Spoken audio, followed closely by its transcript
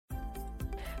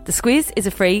The Squiz is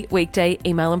a free weekday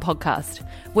email and podcast.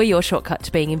 We're your shortcut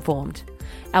to being informed.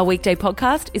 Our weekday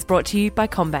podcast is brought to you by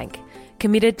CommBank,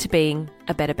 committed to being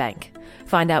a better bank.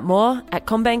 Find out more at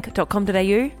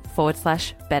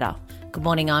commbank.com.au/better. Good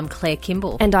morning, I'm Claire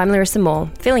Kimball. And I'm Larissa Moore,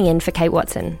 filling in for Kate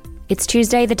Watson. It's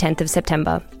Tuesday, the 10th of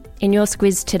September. In your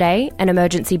Squiz today, an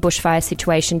emergency bushfire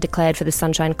situation declared for the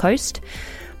Sunshine Coast,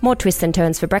 more twists and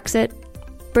turns for Brexit,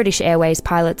 British Airways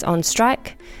pilots on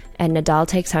strike, and Nadal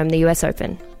takes home the US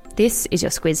Open. This is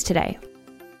your Squiz today.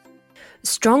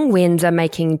 Strong winds are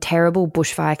making terrible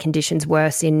bushfire conditions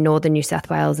worse in northern New South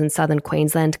Wales and southern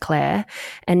Queensland, Claire,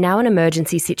 and now an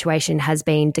emergency situation has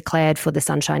been declared for the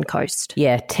Sunshine Coast.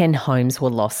 Yeah, 10 homes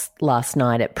were lost last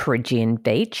night at Peregian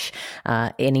Beach.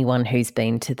 Anyone who's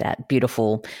been to that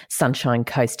beautiful Sunshine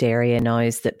Coast area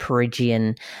knows that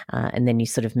Peregian, and then you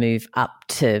sort of move up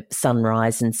to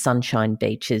Sunrise and Sunshine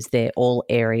Beaches, they're all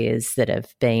areas that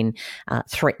have been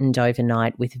threatened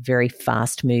overnight with very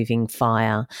fast-moving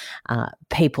fire.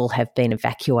 People have been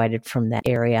evacuated from that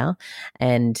area,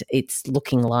 and it's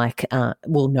looking like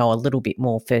we'll know a little bit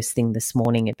more first thing this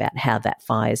morning about how that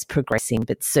fire is progressing,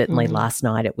 but certainly last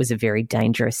night it was a very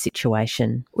dangerous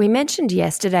situation. We mentioned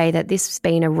yesterday that this has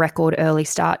been a record early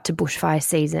start to bushfire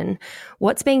season.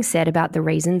 What's being said about the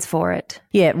reasons for it?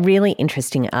 Yeah, really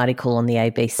interesting article on the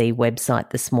ABC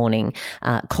website this morning.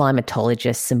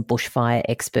 Climatologists and bushfire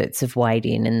experts have weighed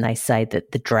in, and they say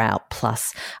that the drought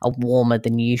plus a warmer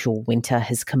than usual winter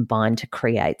has combined to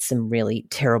create some really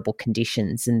terrible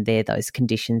conditions, and they're those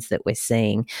conditions that we're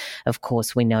seeing. Of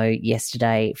course, we know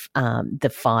yesterday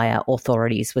the fire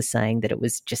authorities were saying that it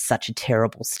was just such a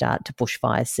terrible start to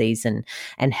bushfire season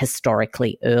and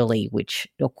historically early, which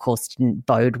of course didn't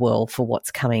bode well for what's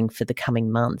coming for the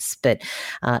coming months. But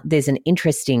there's an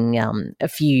interesting a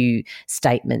few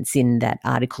statements in that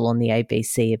article on the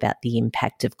ABC about the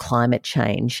impact of climate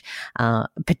change,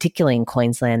 particularly in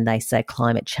Queensland. They say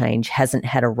climate change hasn't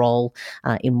had a role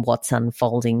in what's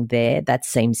unfolding there. That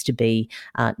seems to be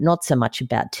not so much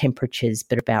about temperatures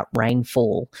but about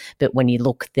rainfall. But when you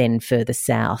look then further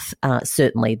south,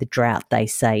 certainly the drought, they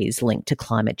say, is linked to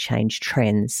climate change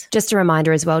trends. Just a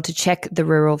reminder as well to check the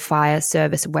Rural Fire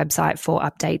Service website for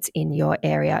updates in your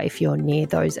area if you're near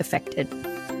those affected.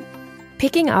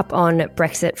 Picking up on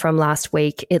Brexit from last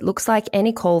week, it looks like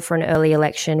any call for an early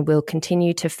election will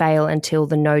continue to fail until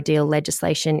the no-deal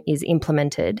legislation is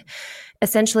implemented.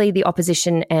 Essentially, the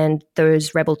opposition and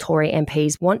those rebel Tory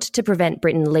MPs want to prevent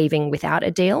Britain leaving without a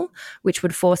deal, which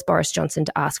would force Boris Johnson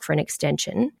to ask for an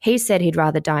extension. He said he'd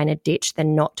rather die in a ditch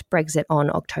than not Brexit on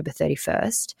October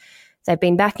 31st. They've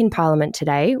been back in Parliament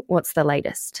today. What's the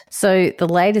latest? So the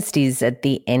latest is at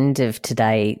the end of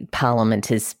today,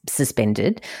 Parliament is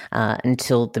suspended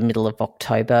until the middle of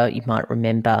October. You might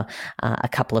remember a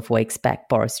couple of weeks back,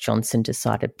 Boris Johnson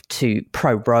decided to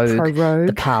prorogue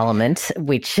the Parliament,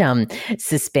 which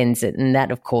suspends it. And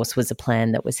that, of course, was a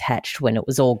plan that was hatched when it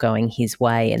was all going his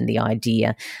way. And the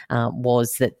idea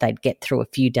was that they'd get through a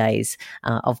few days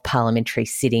of parliamentary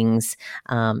sittings,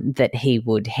 that he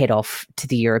would head off to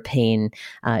the European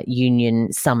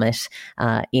Union summit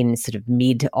in sort of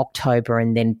mid-October,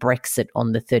 and then Brexit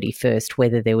on the 31st,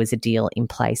 whether there was a deal in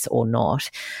place or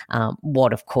not.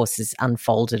 What, of course, has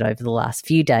unfolded over the last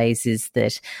few days is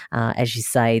that, as you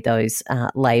say, those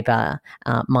Labor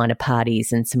minor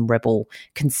parties and some rebel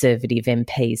Conservative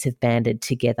MPs have banded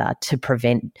together to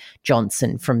prevent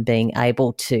Johnson from being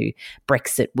able to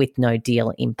Brexit with no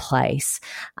deal in place.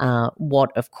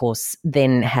 What, of course,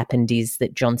 then happened is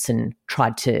that Johnson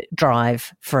tried to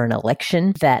drive for an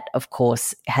election. That, of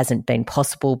course, hasn't been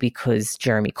possible because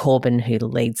Jeremy Corbyn, who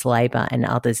leads Labor, and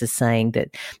others are saying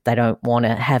that they don't want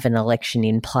to have an election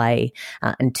in play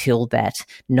until that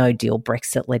no-deal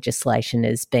Brexit legislation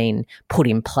has been put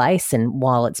in place. And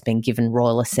while it's been given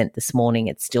royal assent this morning,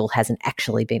 it still hasn't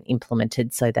actually been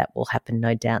implemented. So that will happen,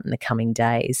 no doubt, in the coming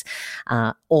days.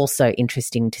 Also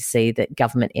interesting to see that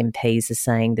government MPs are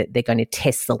saying that they're going to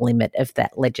test the limit of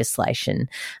that legislation.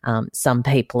 Some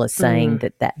people are saying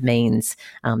that means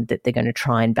that they're going to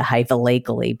try and behave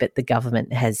illegally, but the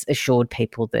government has assured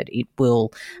people that it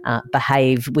will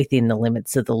behave within the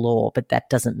limits of the law, but that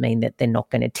doesn't mean that they're not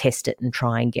going to test it and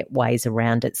try and get ways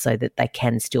around it so that they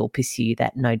can still pursue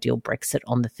that no-deal Brexit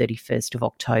on the 31st of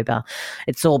October.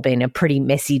 It's all been a pretty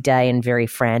messy day and very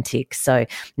frantic, so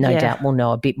no doubt we'll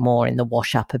know a bit more in the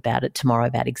wash-up about it tomorrow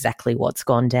about exactly what's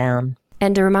gone down.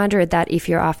 And a reminder that if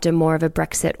you're after more of a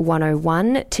Brexit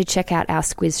 101, to check out our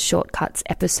Squiz Shortcuts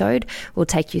episode. We'll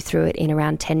take you through it in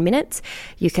around 10 minutes.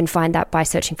 You can find that by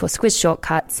searching for Squiz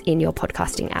Shortcuts in your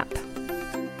podcasting app.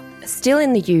 Still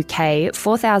in the UK,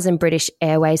 4,000 British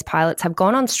Airways pilots have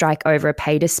gone on strike over a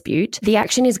pay dispute. The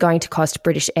action is going to cost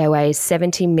British Airways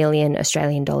 70 million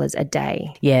Australian dollars a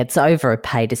day. Yeah, it's over a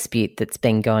pay dispute that's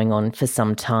been going on for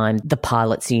some time. The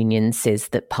pilots union says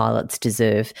that pilots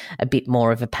deserve a bit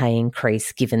more of a pay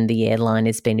increase given the airline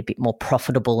has been a bit more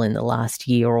profitable in the last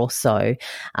year or so.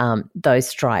 Those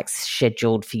strikes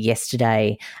scheduled for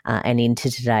yesterday and into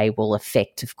today will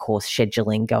affect, of course,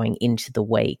 scheduling going into the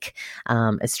week.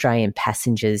 Australian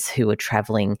passengers who are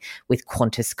travelling with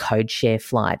Qantas codeshare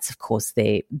flights, of course,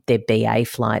 their BA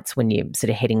flights when you're sort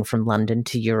of heading from London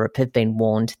to Europe, have been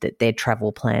warned that their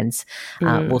travel plans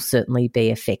will certainly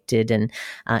be affected. And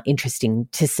interesting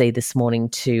to see this morning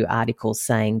two articles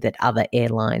saying that other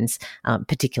airlines,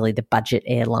 particularly the budget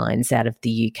airlines out of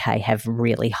the UK, have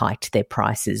really hiked their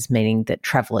prices, meaning that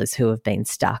travellers who have been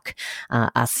stuck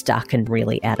are stuck and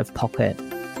really out of pocket.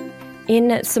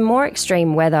 In some more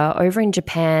extreme weather, over in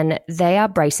Japan, they are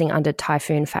bracing under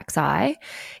Typhoon Faxai.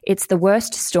 It's the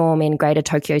worst storm in Greater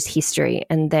Tokyo's history,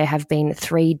 and there have been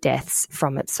 3 deaths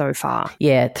from it so far.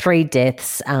 Yeah, 3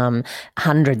 deaths.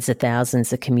 Hundreds of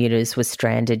thousands of commuters were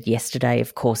stranded yesterday.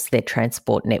 Of course, their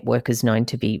transport network is known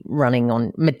to be running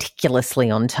on meticulously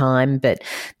on time, but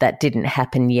that didn't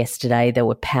happen yesterday. There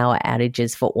were power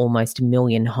outages for almost 1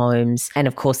 million homes. And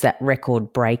of course, that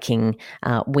record-breaking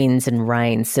winds and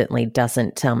rain certainly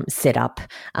doesn't set up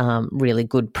really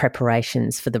good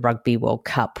preparations for the Rugby World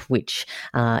Cup, which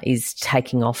is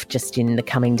taking off just in the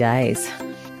coming days.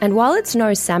 And while it's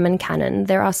no salmon cannon,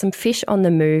 there are some fish on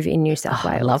the move in New South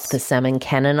Wales. I love the salmon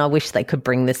cannon. I wish they could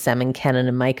bring the salmon cannon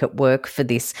and make it work for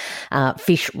this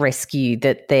fish rescue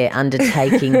that they're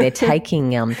undertaking. They're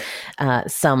taking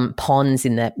some ponds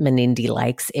in the Menindee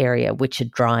Lakes area, which are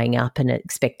drying up and are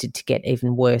expected to get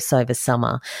even worse over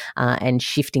summer, and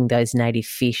shifting those native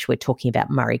fish. We're talking about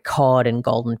Murray cod and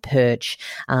golden perch.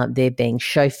 They're being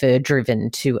chauffeur-driven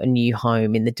to a new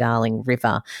home in the Darling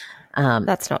River.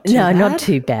 That's not too bad. No, not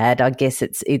too bad. I guess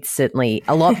it's certainly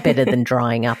a lot better than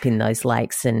drying up in those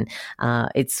lakes, and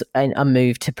it's a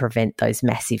move to prevent those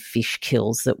massive fish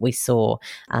kills that we saw,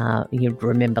 you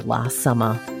remember, last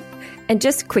summer. And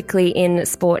just quickly in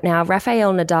sport now,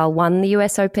 Rafael Nadal won the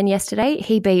US Open yesterday.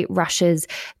 He beat Russia's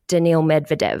Daniil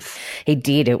Medvedev. He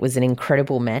did. It was an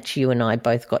incredible match. You and I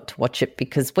both got to watch it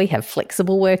because we have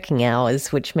flexible working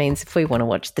hours, which means if we want to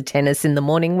watch the tennis in the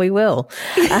morning, we will.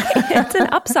 It's an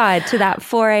upside to that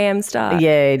 4 a.m. start.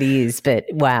 Yeah, it is. But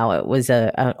wow, it was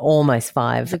an almost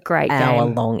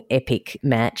 5-hour-long epic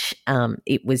match.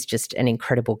 It was just an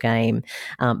incredible game.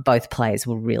 Both players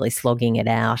were really slogging it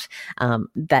out.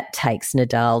 That takes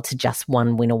Nadal to just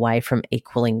 1 win away from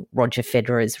equaling Roger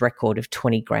Federer's record of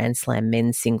 20 Grand Slam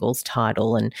men's singles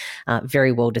title, and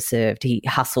very well deserved. He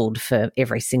hustled for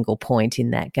every single point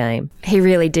in that game. He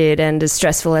really did, and as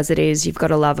stressful as it is, you've got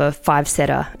to love a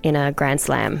 5-setter in a Grand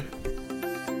Slam.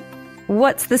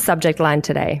 What's the subject line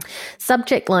today?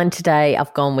 Subject line today,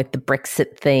 I've gone with the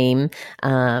Brexit theme.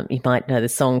 You might know the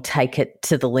song Take It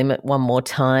to the Limit One More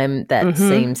Time. That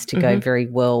seems to go very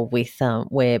well with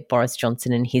where Boris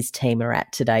Johnson and his team are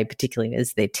at today, particularly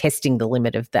as they're testing the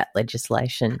limit of that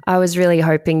legislation. I was really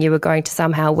hoping you were going to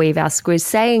somehow weave our squiz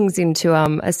sayings into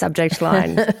a subject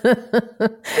line.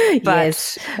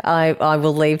 Yes, I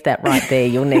will leave that right there.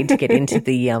 You'll need to get into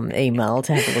the email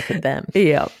to have a look at them.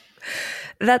 Yeah.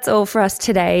 That's all for us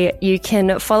today. You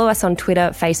can follow us on Twitter,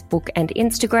 Facebook and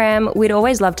Instagram. We'd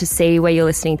always love to see where you're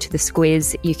listening to The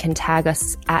Squiz. You can tag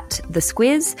us at The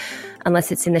Squiz.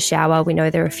 Unless it's in the shower, we know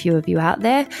there are a few of you out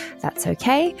there. That's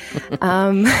okay.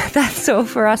 That's all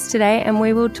for us today, and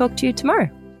we will talk to you tomorrow.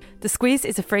 The Squiz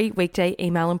is a free weekday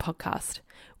email and podcast.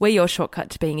 We're your shortcut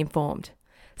to being informed.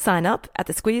 Sign up at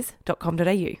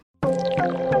thesquiz.com.au.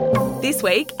 This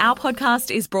week, our podcast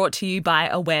is brought to you by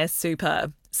Aware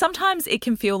Super. Sometimes it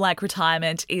can feel like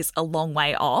retirement is a long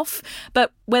way off,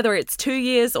 but whether it's 2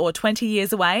 years or 20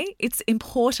 years away, it's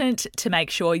important to make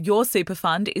sure your super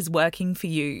fund is working for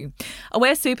you.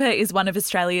 Aware Super is one of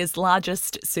Australia's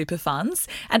largest super funds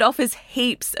and offers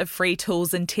heaps of free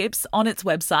tools and tips on its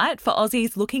website for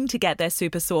Aussies looking to get their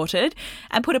super sorted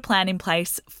and put a plan in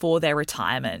place for their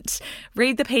retirement.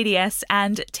 Read the PDS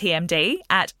and TMD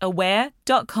at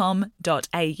aware.com.au.